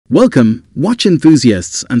Welcome, watch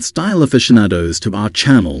enthusiasts and style aficionados, to our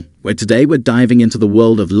channel, where today we're diving into the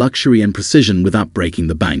world of luxury and precision without breaking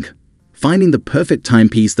the bank. Finding the perfect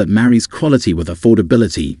timepiece that marries quality with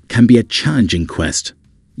affordability can be a challenging quest.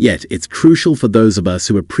 Yet, it's crucial for those of us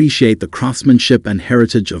who appreciate the craftsmanship and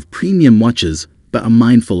heritage of premium watches but are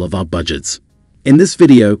mindful of our budgets. In this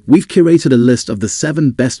video, we've curated a list of the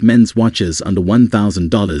 7 best men's watches under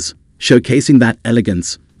 $1,000, showcasing that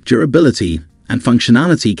elegance, durability, and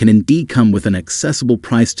functionality can indeed come with an accessible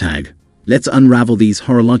price tag. Let's unravel these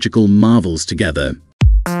horological marvels together.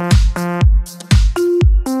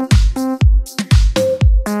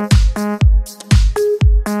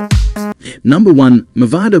 Number 1.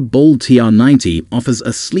 Movado Bold TR90 offers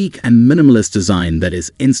a sleek and minimalist design that is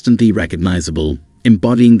instantly recognizable,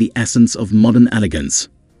 embodying the essence of modern elegance.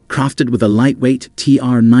 Crafted with a lightweight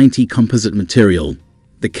TR90 composite material,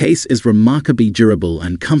 the case is remarkably durable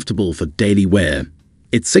and comfortable for daily wear.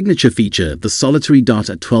 Its signature feature, the solitary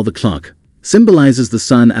dot at 12 o'clock, symbolizes the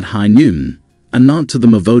sun at high noon, a nod to the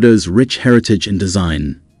Movado's rich heritage in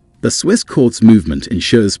design. The Swiss quartz movement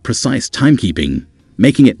ensures precise timekeeping,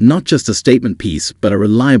 making it not just a statement piece but a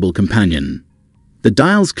reliable companion. The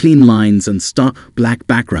dial's clean lines and stark black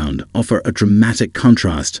background offer a dramatic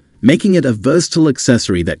contrast, making it a versatile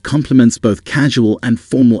accessory that complements both casual and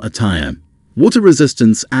formal attire. Water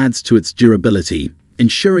resistance adds to its durability,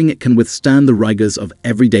 ensuring it can withstand the rigors of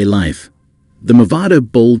everyday life. The Movado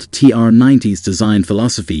Bold TR90's design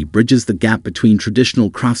philosophy bridges the gap between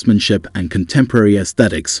traditional craftsmanship and contemporary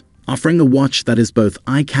aesthetics, offering a watch that is both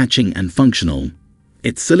eye-catching and functional.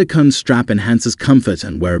 Its silicone strap enhances comfort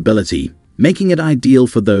and wearability, making it ideal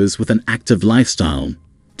for those with an active lifestyle.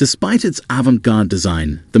 Despite its avant-garde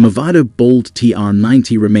design, the Movado Bold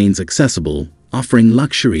TR90 remains accessible, offering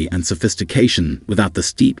luxury and sophistication without the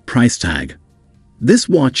steep price tag. This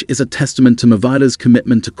watch is a testament to Movado's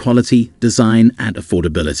commitment to quality, design, and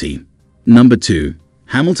affordability. Number 2.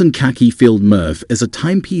 Hamilton Khaki Field Murph is a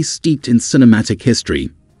timepiece steeped in cinematic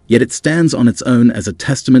history, yet it stands on its own as a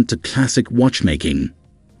testament to classic watchmaking.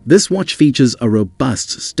 This watch features a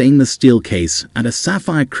robust stainless steel case and a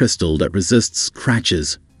sapphire crystal that resists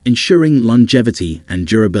scratches, ensuring longevity and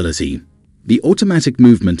durability. The automatic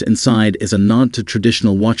movement inside is a nod to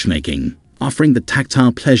traditional watchmaking, offering the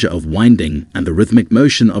tactile pleasure of winding and the rhythmic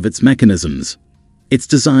motion of its mechanisms. Its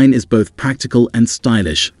design is both practical and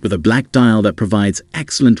stylish, with a black dial that provides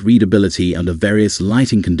excellent readability under various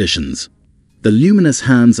lighting conditions. The luminous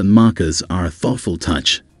hands and markers are a thoughtful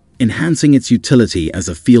touch, enhancing its utility as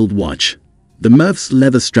a field watch. The Murph's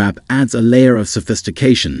leather strap adds a layer of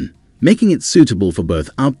sophistication, making it suitable for both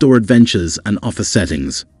outdoor adventures and office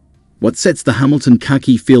settings. What sets the Hamilton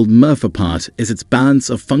Khaki Field Murph apart is its balance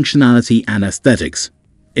of functionality and aesthetics.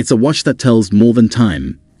 It's a watch that tells more than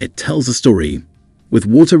time, it tells a story. With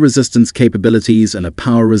water resistance capabilities and a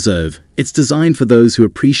power reserve, it's designed for those who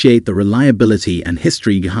appreciate the reliability and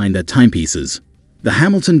history behind their timepieces. The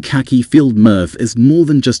Hamilton Khaki Field Murph is more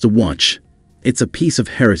than just a watch. It's a piece of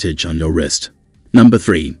heritage on your wrist. Number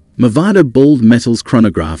 3. Movado Bold Metals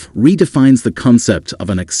Chronograph redefines the concept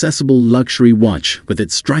of an accessible luxury watch with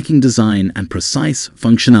its striking design and precise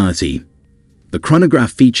functionality. The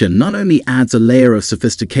chronograph feature not only adds a layer of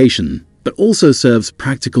sophistication, but also serves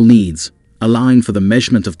practical needs, allowing for the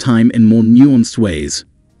measurement of time in more nuanced ways.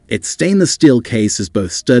 Its stainless steel case is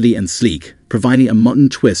both sturdy and sleek, providing a modern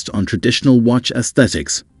twist on traditional watch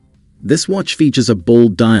aesthetics. This watch features a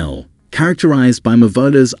bold dial, characterized by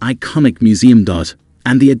Movado's iconic museum dot,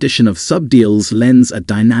 and the addition of subdials lends a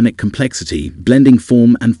dynamic complexity, blending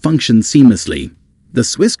form and function seamlessly. The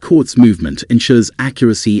Swiss quartz movement ensures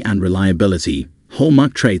accuracy and reliability,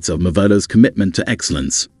 hallmark traits of Movado's commitment to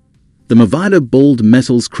excellence. The Movado Bold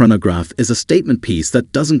Metals Chronograph is a statement piece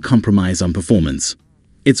that doesn't compromise on performance.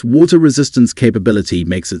 Its water resistance capability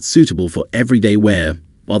makes it suitable for everyday wear,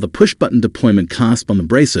 while the push-button deployment clasp on the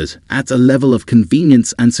bracelet adds a level of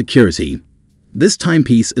convenience and security. This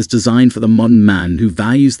timepiece is designed for the modern man who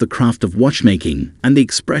values the craft of watchmaking and the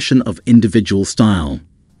expression of individual style.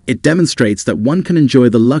 It demonstrates that one can enjoy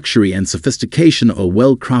the luxury and sophistication of a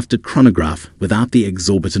well-crafted chronograph without the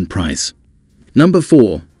exorbitant price. Number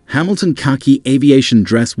 4. Hamilton Khaki Aviation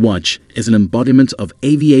Dress Watch is an embodiment of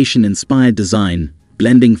aviation-inspired design,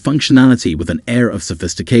 blending functionality with an air of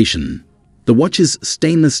sophistication. The watch's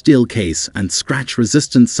stainless steel case and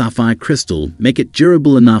scratch-resistant sapphire crystal make it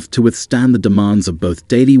durable enough to withstand the demands of both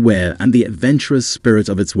daily wear and the adventurous spirit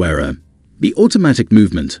of its wearer. The automatic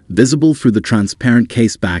movement, visible through the transparent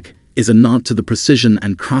case back, is a nod to the precision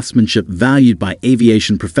and craftsmanship valued by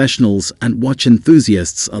aviation professionals and watch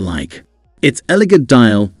enthusiasts alike. Its elegant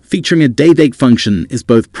dial, featuring a day-date function, is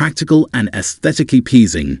both practical and aesthetically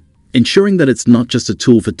pleasing, ensuring that it's not just a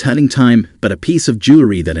tool for telling time, but a piece of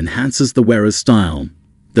jewelry that enhances the wearer's style.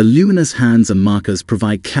 The luminous hands and markers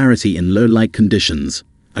provide clarity in low-light conditions,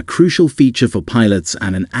 a crucial feature for pilots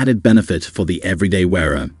and an added benefit for the everyday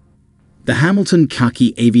wearer. The Hamilton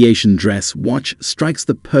Khaki Aviation dress watch strikes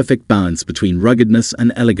the perfect balance between ruggedness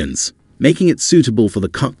and elegance, making it suitable for the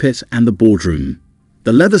cockpit and the boardroom.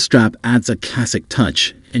 The leather strap adds a classic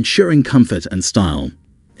touch, ensuring comfort and style.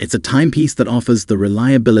 It's a timepiece that offers the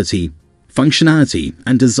reliability, functionality,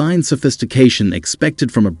 and design sophistication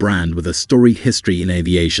expected from a brand with a storied history in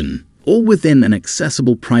aviation, all within an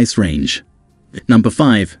accessible price range. Number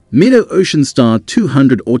 5. Mido Ocean Star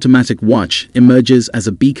 200 Automatic Watch emerges as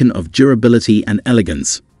a beacon of durability and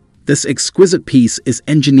elegance. This exquisite piece is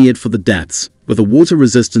engineered for the depths, with a water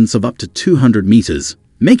resistance of up to 200 meters,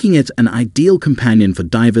 making it an ideal companion for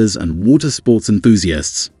divers and water sports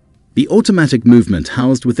enthusiasts. The automatic movement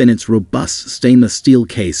housed within its robust stainless steel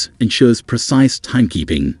case ensures precise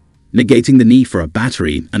timekeeping, negating the need for a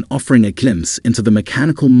battery and offering a glimpse into the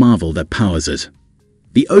mechanical marvel that powers it.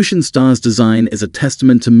 The Ocean Star's design is a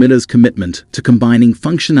testament to Mido's commitment to combining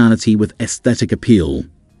functionality with aesthetic appeal.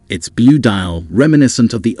 Its blue dial,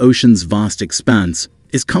 reminiscent of the ocean's vast expanse,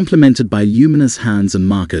 is complemented by luminous hands and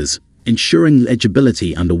markers, ensuring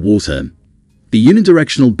legibility underwater. The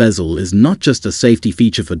unidirectional bezel is not just a safety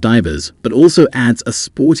feature for divers, but also adds a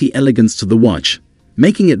sporty elegance to the watch,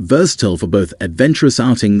 making it versatile for both adventurous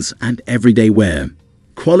outings and everyday wear.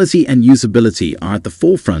 Quality and usability are at the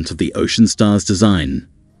forefront of the Ocean Star's design.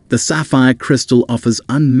 The sapphire crystal offers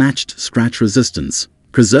unmatched scratch resistance,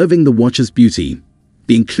 preserving the watch's beauty.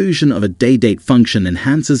 The inclusion of a day-date function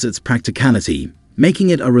enhances its practicality, making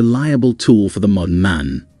it a reliable tool for the modern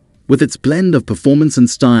man. With its blend of performance and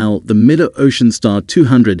style, the Mido Ocean Star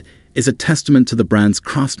 200 is a testament to the brand's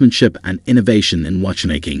craftsmanship and innovation in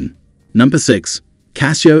watchmaking. Number 6.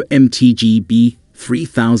 Casio MTG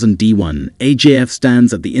B3000D1 AJF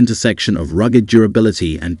stands at the intersection of rugged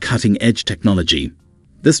durability and cutting-edge technology.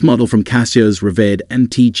 This model from Casio's revered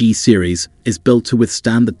MTG series is built to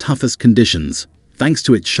withstand the toughest conditions, thanks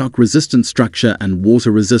to its shock-resistant structure and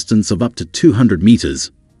water resistance of up to 200 meters.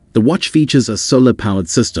 The watch features a solar-powered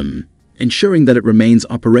system, ensuring that it remains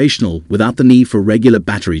operational without the need for regular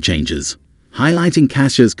battery changes, highlighting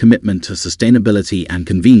Casio's commitment to sustainability and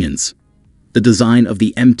convenience. The design of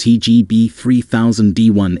the MTG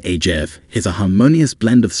B3000D1 AJF is a harmonious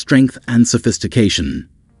blend of strength and sophistication.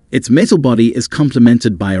 Its metal body is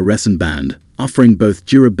complemented by a resin band, offering both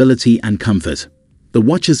durability and comfort. The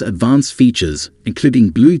watch's advanced features,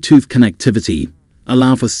 including Bluetooth connectivity,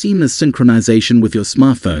 allow for seamless synchronization with your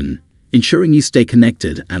smartphone, ensuring you stay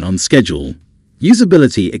connected and on schedule.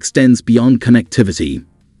 Usability extends beyond connectivity.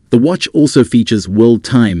 The watch also features world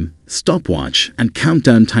time, stopwatch, and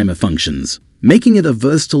countdown timer functions, making it a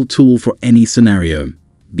versatile tool for any scenario.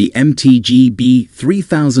 The MTG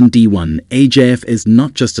B3000D1 AJF is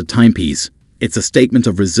not just a timepiece, it's a statement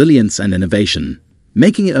of resilience and innovation,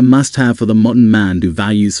 making it a must-have for the modern man who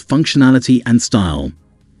values functionality and style.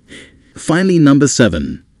 Finally, number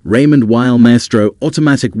 7. Raymond Weil Maestro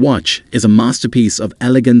Automatic Watch is a masterpiece of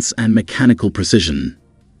elegance and mechanical precision.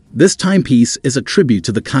 This timepiece is a tribute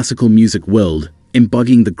to the classical music world,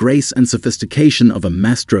 embodying the grace and sophistication of a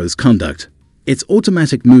maestro's conduct. Its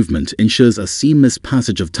automatic movement ensures a seamless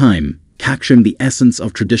passage of time, capturing the essence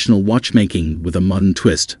of traditional watchmaking with a modern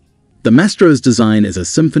twist. The Maestro's design is a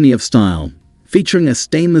symphony of style, featuring a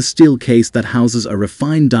stainless steel case that houses a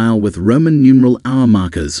refined dial with Roman numeral hour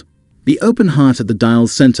markers. The open heart at the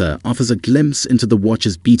dial's center offers a glimpse into the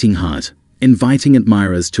watch's beating heart, inviting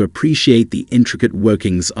admirers to appreciate the intricate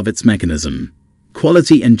workings of its mechanism.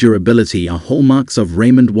 Quality and durability are hallmarks of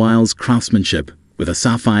Raymond Weil's craftsmanship, with a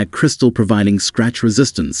sapphire crystal providing scratch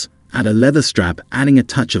resistance, and a leather strap adding a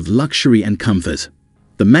touch of luxury and comfort.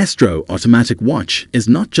 The Maestro automatic watch is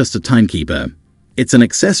not just a timekeeper. It's an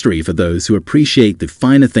accessory for those who appreciate the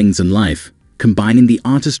finer things in life, combining the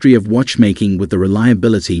artistry of watchmaking with the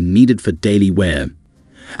reliability needed for daily wear.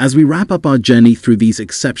 As we wrap up our journey through these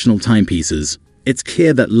exceptional timepieces, it's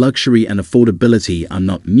clear that luxury and affordability are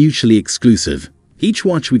not mutually exclusive. Each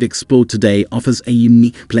watch we've explored today offers a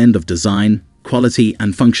unique blend of design, quality,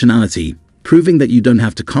 and functionality, proving that you don't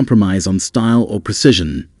have to compromise on style or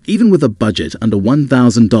precision, even with a budget under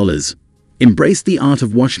 $1,000. Embrace the art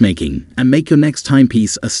of watchmaking and make your next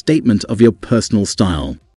timepiece a statement of your personal style.